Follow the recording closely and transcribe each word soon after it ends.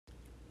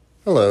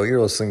Hello, you're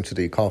listening to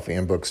the Coffee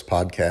and Books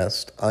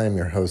podcast. I am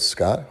your host,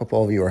 Scott. Hope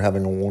all of you are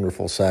having a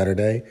wonderful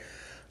Saturday.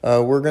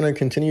 We're going to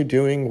continue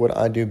doing what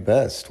I do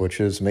best, which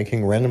is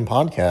making random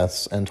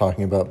podcasts and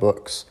talking about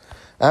books.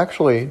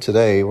 Actually,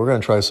 today we're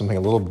going to try something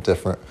a little bit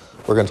different.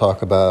 We're going to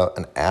talk about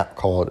an app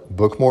called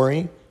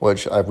Bookmory,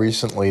 which I've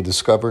recently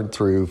discovered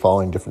through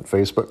following different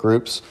Facebook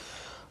groups.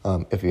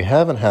 If you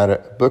haven't had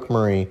it,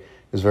 Bookmory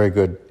is very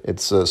good.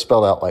 It's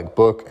spelled out like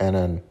book and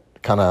then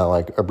kind of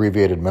like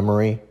abbreviated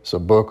memory, so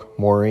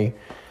Bookmory.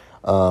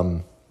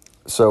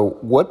 So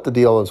what the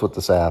deal is with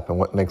this app and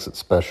what makes it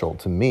special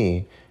to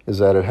me is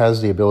that it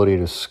has the ability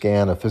to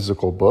scan a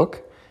physical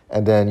book,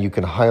 and then you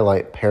can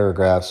highlight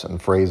paragraphs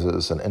and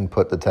phrases and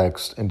input the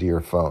text into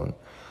your phone.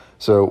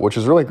 So, which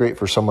is really great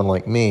for someone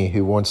like me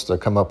who wants to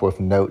come up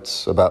with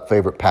notes about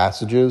favorite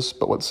passages,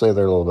 but let's say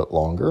they're a little bit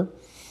longer.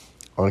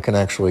 I can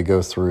actually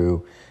go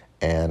through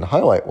and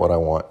highlight what I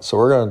want. So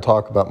we're going to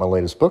talk about my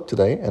latest book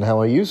today and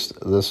how I used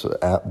this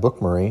app,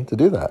 Bookmory, to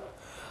do that.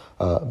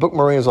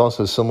 Bookmory is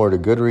also similar to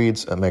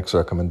Goodreads. It makes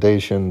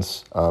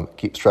recommendations,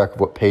 keeps track of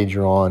what page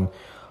you're on.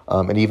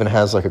 It even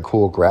has like a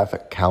cool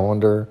graphic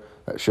calendar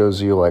that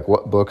shows you like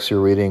what books you're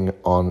reading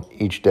on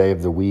each day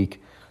of the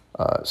week,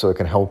 so it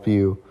can help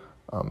you.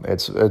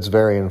 It's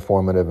very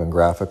informative and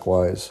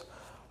graphic-wise.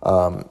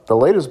 The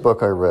latest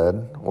book I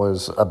read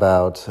was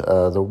about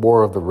the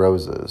War of the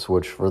Roses,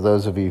 which for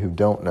those of you who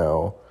don't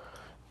know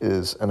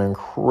is an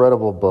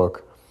incredible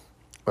book.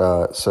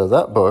 So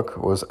that book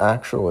was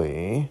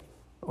actually,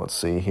 let's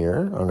see here,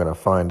 I'm going to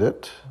find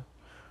it.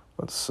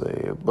 Let's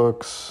see,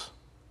 books,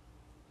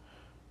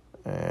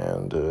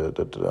 and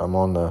I'm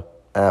on the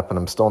app and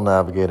I'm still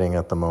navigating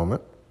at the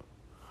moment.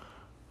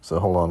 So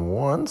hold on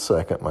one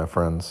second, my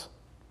friends.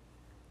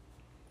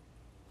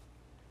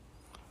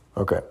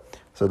 Okay.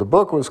 So the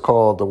book was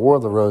called The War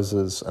of the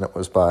Roses, and it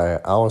was by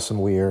Alison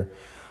Weir.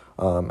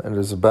 It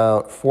is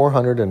about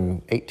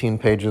 418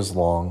 pages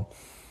long.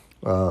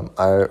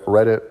 I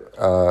read it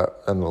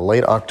in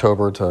late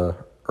October to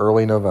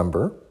early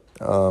November.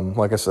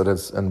 Like I said,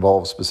 it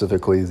involves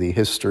specifically the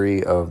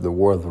history of the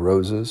War of the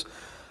Roses.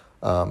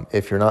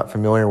 If you're not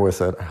familiar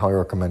with it, I highly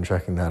recommend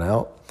checking that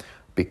out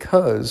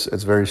because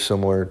it's very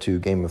similar to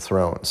Game of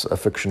Thrones, a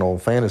fictional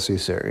fantasy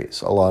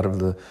series. A lot of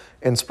the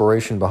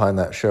inspiration behind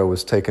that show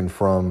was taken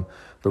from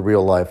the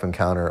real-life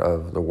encounter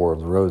of the War of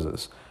the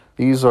Roses.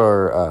 These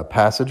are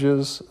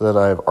passages that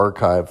I've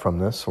archived from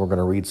this, so we're going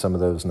to read some of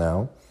those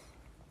now.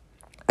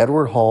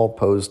 Edward Hall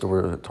posed a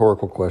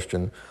rhetorical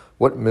question: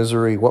 what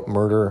misery, what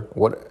murder,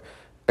 what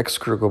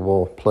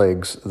execrable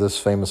plagues this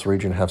famous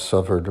region have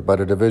suffered by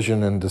the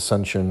division and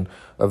dissension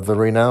of the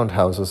renowned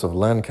houses of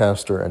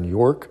Lancaster and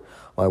York,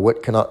 my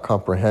wit cannot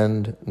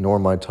comprehend, nor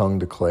my tongue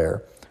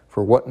declare.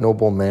 For what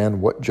noble man,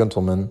 what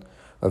gentleman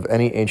of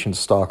any ancient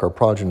stock or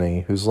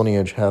progeny whose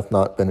lineage hath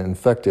not been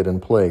infected and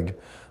plagued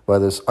by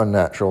this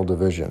unnatural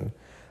division?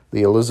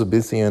 The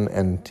Elizabethan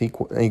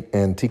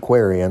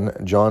antiquarian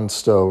John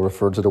Stowe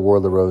referred to the War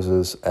of the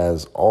Roses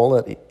as all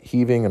that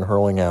heaving and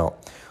hurling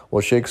out,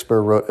 while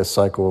Shakespeare wrote a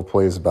cycle of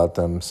plays about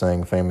them,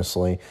 saying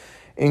famously,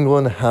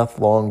 England hath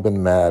long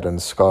been mad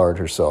and scarred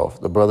herself.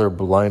 The brother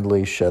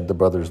blindly shed the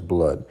brother's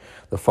blood.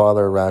 The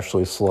father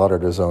rashly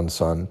slaughtered his own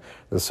son.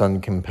 The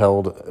son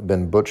compelled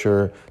been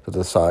butcher to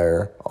the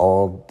sire.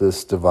 All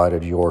this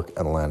divided York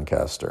and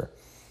Lancaster.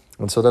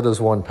 And so that is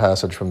one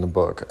passage from the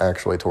book,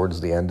 actually towards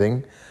the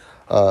ending.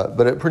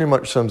 But it pretty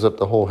much sums up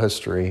the whole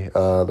history.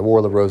 The War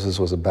of the Roses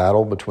was a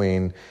battle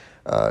between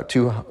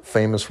two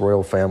famous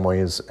royal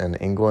families in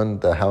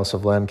England, the House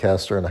of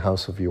Lancaster and the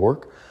House of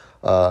York.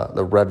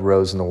 The red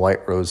rose and the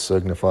white rose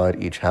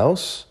signified each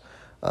house.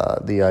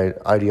 The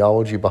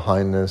ideology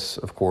behind this,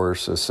 of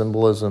course, is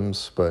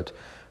symbolisms, but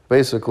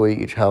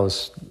basically each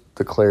house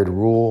declared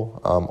rule.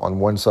 On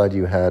one side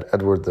you had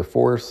Edward IV,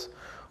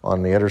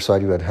 on the other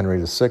side you had Henry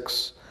VI.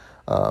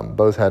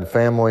 Both had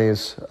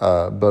families,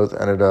 both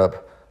ended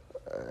up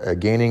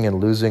gaining and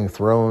losing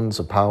thrones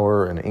of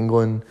power in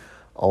England.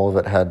 All of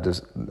it had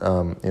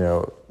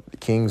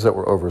kings that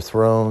were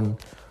overthrown.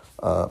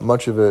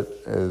 Much of it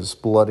is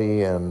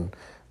bloody and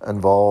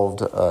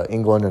involved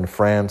England and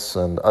France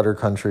and other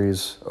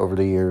countries over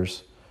the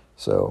years.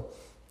 So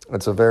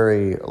it's a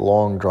very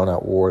long,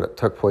 drawn-out war that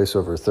took place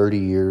over 30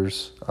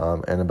 years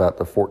in about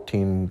the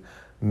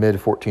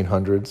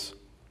mid-1400s.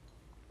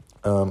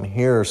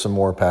 Here are some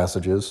more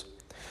passages.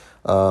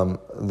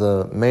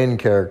 The main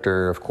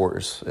character, of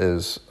course,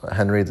 is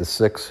Henry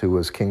VI, who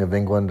was King of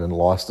England and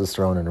lost his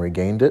throne and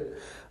regained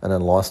it, and then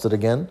lost it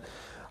again.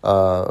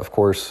 Of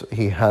course,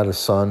 he had a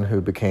son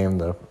who became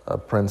the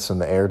prince and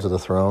the heir to the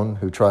throne,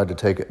 who tried to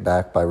take it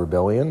back by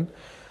rebellion.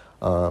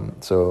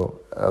 So,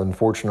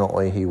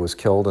 unfortunately, he was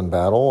killed in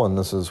battle, and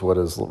this is what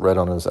is read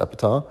on his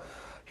epitaph.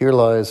 Here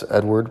lies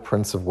Edward,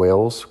 Prince of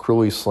Wales,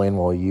 cruelly slain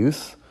while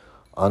youth.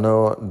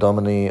 Anno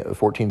Domini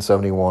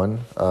 1471.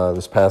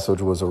 This passage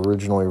was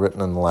originally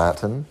written in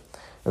Latin.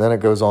 And then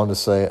it goes on to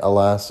say,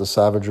 Alas, the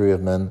savagery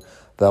of men,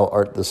 thou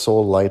art the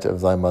sole light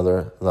of thy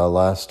mother, the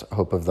last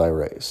hope of thy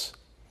race.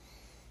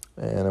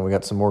 And then we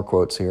got some more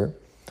quotes here.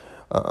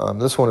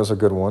 This one is a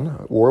good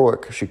one.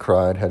 Warwick, she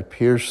cried, had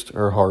pierced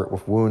her heart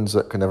with wounds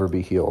that could never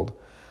be healed.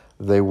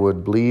 They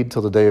would bleed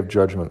till the day of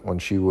judgment, when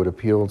she would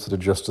appeal to the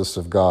justice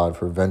of God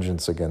for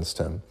vengeance against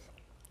him.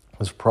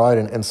 His pride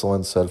and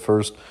insolence had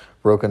first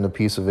broken the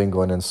peace of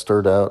England and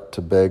stirred out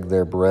to beg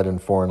their bread in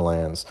foreign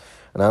lands.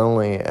 And not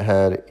only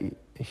had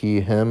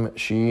him,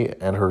 she,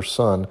 and her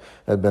son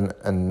had been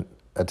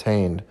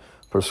attained,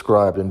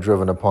 proscribed, and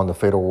driven upon the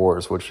fatal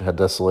wars which had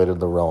desolated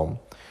the realm.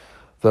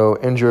 Though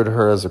injured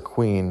her as a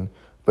queen,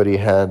 but he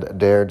had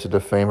dared to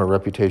defame her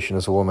reputation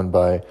as a woman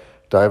by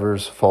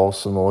divers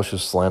false and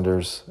malicious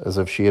slanders, as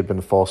if she had been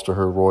false to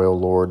her royal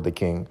lord the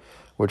king,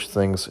 which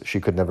things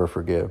she could never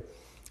forgive.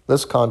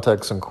 This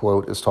context and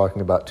quote is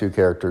talking about two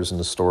characters in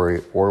the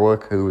story.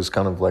 Warwick, who is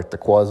kind of like the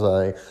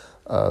quasi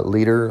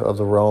leader of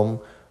the realm,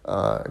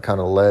 kind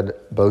of led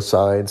both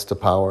sides to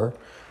power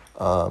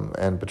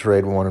and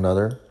betrayed one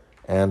another.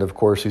 And of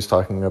course, he's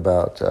talking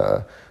about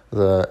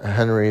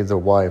Henry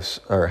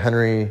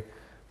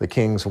the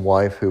king's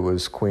wife, who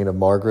was Queen of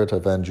Margaret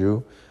of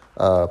Anjou,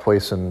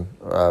 place in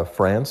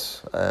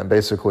France. And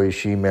basically,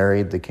 she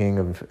married the King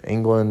of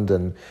England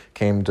and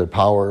came to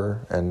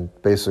power, and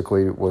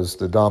basically was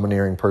the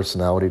domineering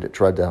personality that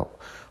tried to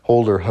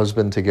hold her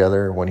husband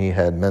together when he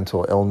had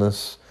mental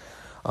illness,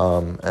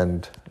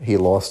 and he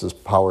lost his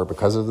power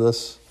because of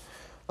this,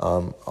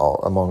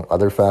 among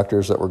other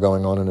factors that were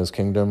going on in his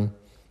kingdom.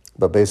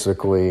 But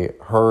basically,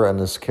 her and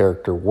this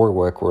character,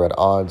 Warwick, were at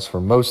odds for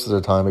most of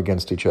the time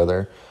against each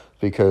other,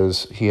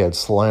 because he had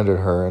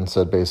slandered her and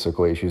said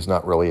basically she's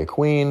not really a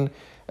queen,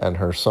 and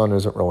her son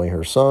isn't really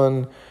her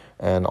son,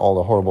 and all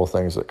the horrible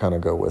things that kind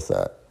of go with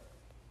that.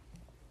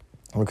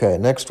 Okay,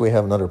 next we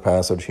have another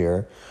passage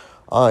here.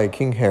 I,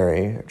 King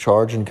Harry,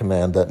 charge and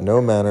command that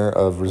no manner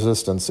of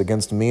resistance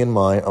against me in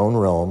my own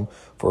realm,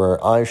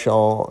 for I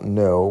shall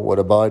know what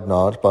abide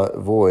not, but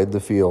void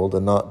the field,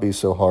 and not be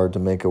so hard to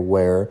make a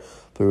weir,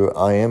 through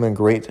I am in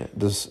great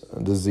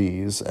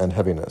disease and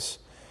heaviness.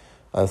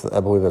 I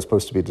believe that's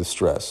supposed to be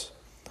distress.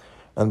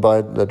 And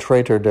by the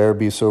traitor dare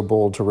be so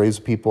bold to raise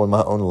people in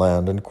my own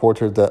land, and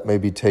quartered that may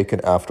be taken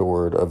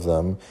afterward of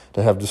them,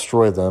 to have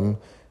destroyed them,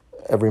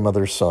 every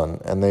mother's son,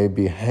 and they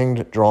be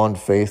hanged drawn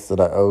faith that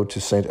I owe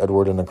to St.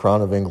 Edward and the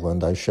crown of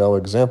England. I shall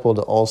example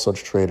to all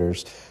such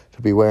traitors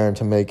to beware and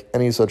to make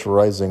any such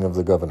rising of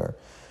the governor.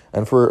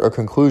 And for a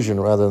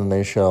conclusion, rather than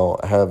they shall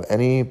have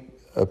any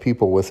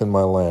people within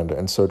my land,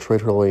 and so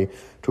traitorly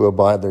to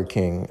abide their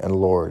king and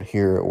lord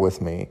here with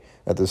me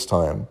at this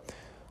time,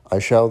 I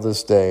shall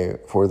this day,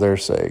 for their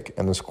sake,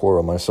 and this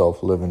quarrel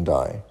myself, live and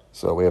die.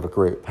 So we have a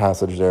great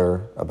passage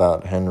there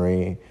about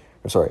King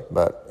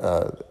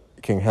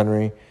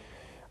Henry.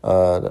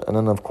 And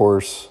then, of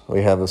course,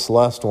 we have this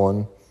last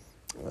one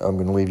I'm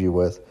going to leave you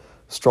with.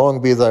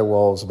 Strong be thy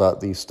walls about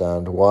thee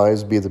stand,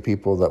 wise be the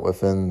people that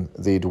within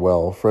thee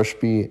dwell, fresh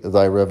be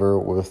thy river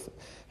with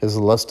his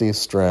lusty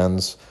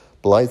strands,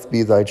 blithe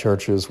be thy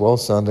churches,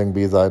 well-sounding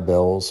be thy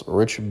bells,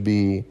 rich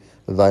be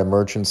thy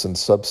merchants in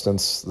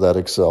substance that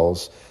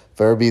excels,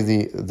 fair be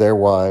their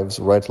wives,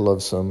 right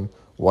lovesome,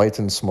 white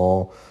and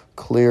small,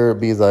 clear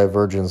be thy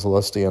virgins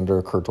lusty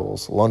under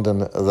kirtles. London,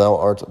 thou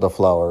art the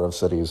flower of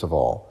cities of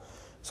all.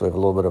 So we have a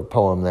little bit of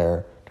poem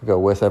there to go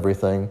with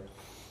everything.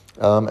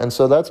 And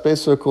so that's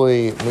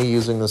basically me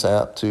using this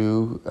app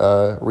to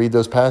read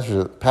those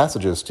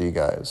passages to you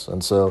guys.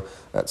 And so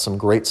that's some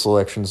great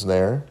selections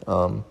there.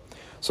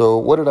 So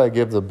what did I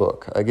give the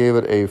book? I gave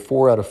it a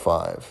 4 out of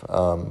 5.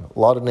 A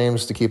lot of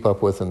names to keep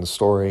up with in the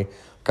story.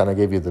 Kind of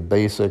gave you the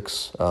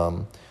basics.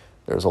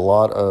 There's a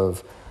lot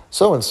of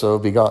so-and-so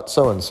begot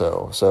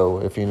so-and-so. So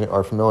if you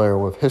are familiar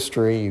with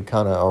history, you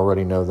kind of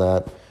already know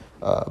that.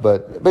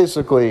 But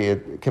basically,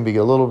 it can be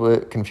a little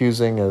bit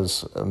confusing,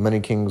 as many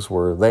kings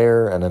were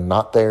there and then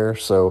not there.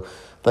 So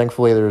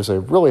thankfully, there's a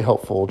really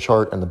helpful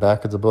chart in the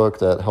back of the book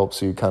that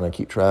helps you kind of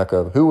keep track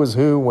of who was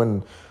who,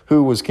 when,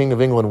 who was king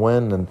of England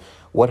when, and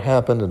what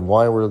happened, and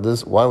why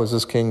was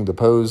this king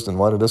deposed, and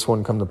why did this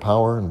one come to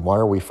power, and why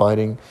are we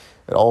fighting?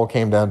 It all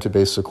came down to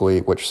basically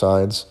which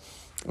sides.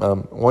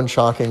 One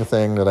shocking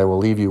thing that I will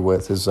leave you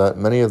with is that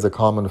many of the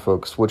common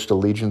folk switched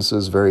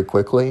allegiances very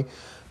quickly,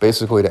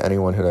 basically to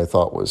anyone who they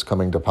thought was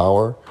coming to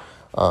power,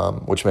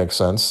 which makes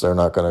sense. They're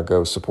not going to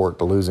go support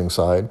the losing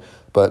side.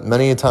 But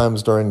many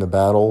times during the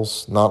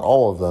battles, not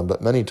all of them,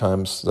 but many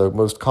times, the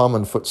most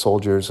common foot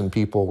soldiers and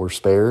people were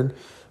spared,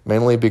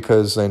 mainly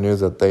because they knew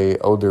that they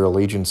owed their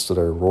allegiance to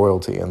their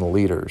royalty and the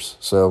leaders.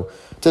 So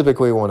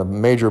typically when a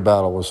major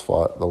battle was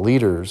fought, the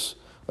leaders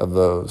of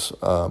those,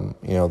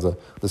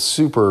 the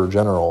super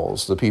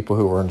generals, the people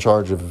who were in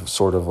charge of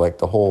sort of like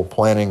the whole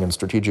planning and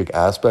strategic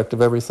aspect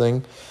of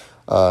everything,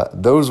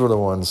 those were the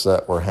ones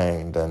that were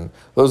hanged, and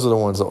those are the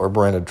ones that were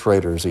branded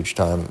traitors each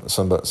time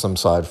some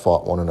side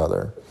fought one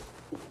another.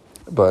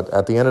 But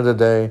at the end of the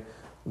day,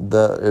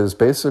 that is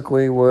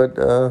basically what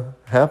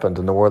happened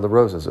in the War of the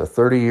Roses, a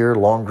 30-year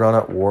long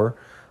drawn-out war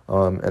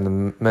in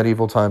the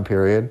medieval time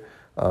period.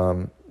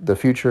 The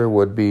future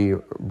would be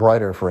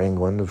brighter for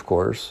England, of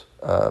course,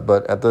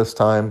 But at this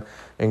time,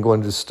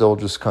 England is still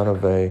just kind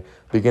of a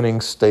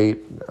beginning state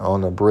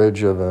on the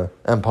bridge of an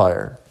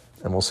empire,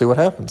 and we'll see what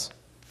happens.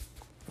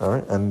 All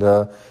right, and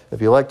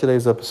if you like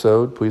today's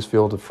episode, please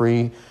feel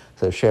free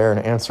to share and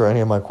answer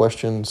any of my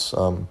questions.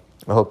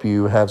 I hope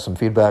you have some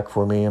feedback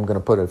for me. I'm going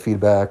to put a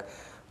feedback,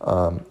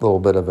 little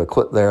bit of a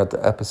clip there at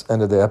the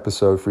end of the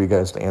episode for you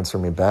guys to answer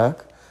me back.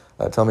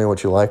 Tell me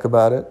what you like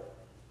about it.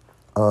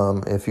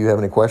 If you have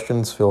any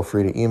questions, feel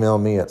free to email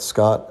me at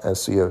Scott,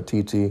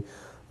 S-C-O-T-T,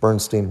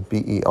 Bernstein,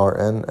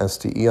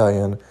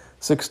 B-E-R-N-S-T-E-I-N,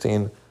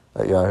 16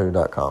 at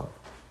yahoo.com.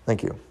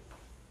 Thank you.